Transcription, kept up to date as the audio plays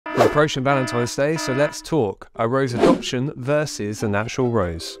approaching Valentine's Day, so let's talk a rose adoption versus a natural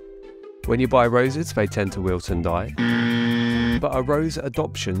rose. When you buy roses, they tend to wilt and die, but a rose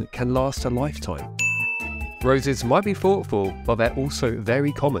adoption can last a lifetime. Roses might be thoughtful, but they're also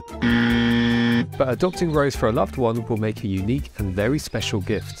very common. But adopting rose for a loved one will make a unique and very special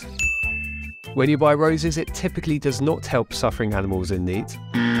gift. When you buy roses, it typically does not help suffering animals in need,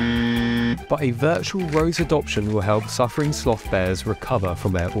 but a virtual rose adoption will help suffering sloth bears recover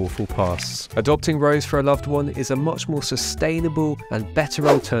from their awful pasts. Adopting rose for a loved one is a much more sustainable and better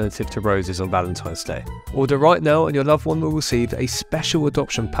alternative to roses on Valentine's Day. Order right now and your loved one will receive a special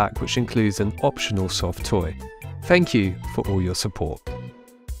adoption pack which includes an optional soft toy. Thank you for all your support.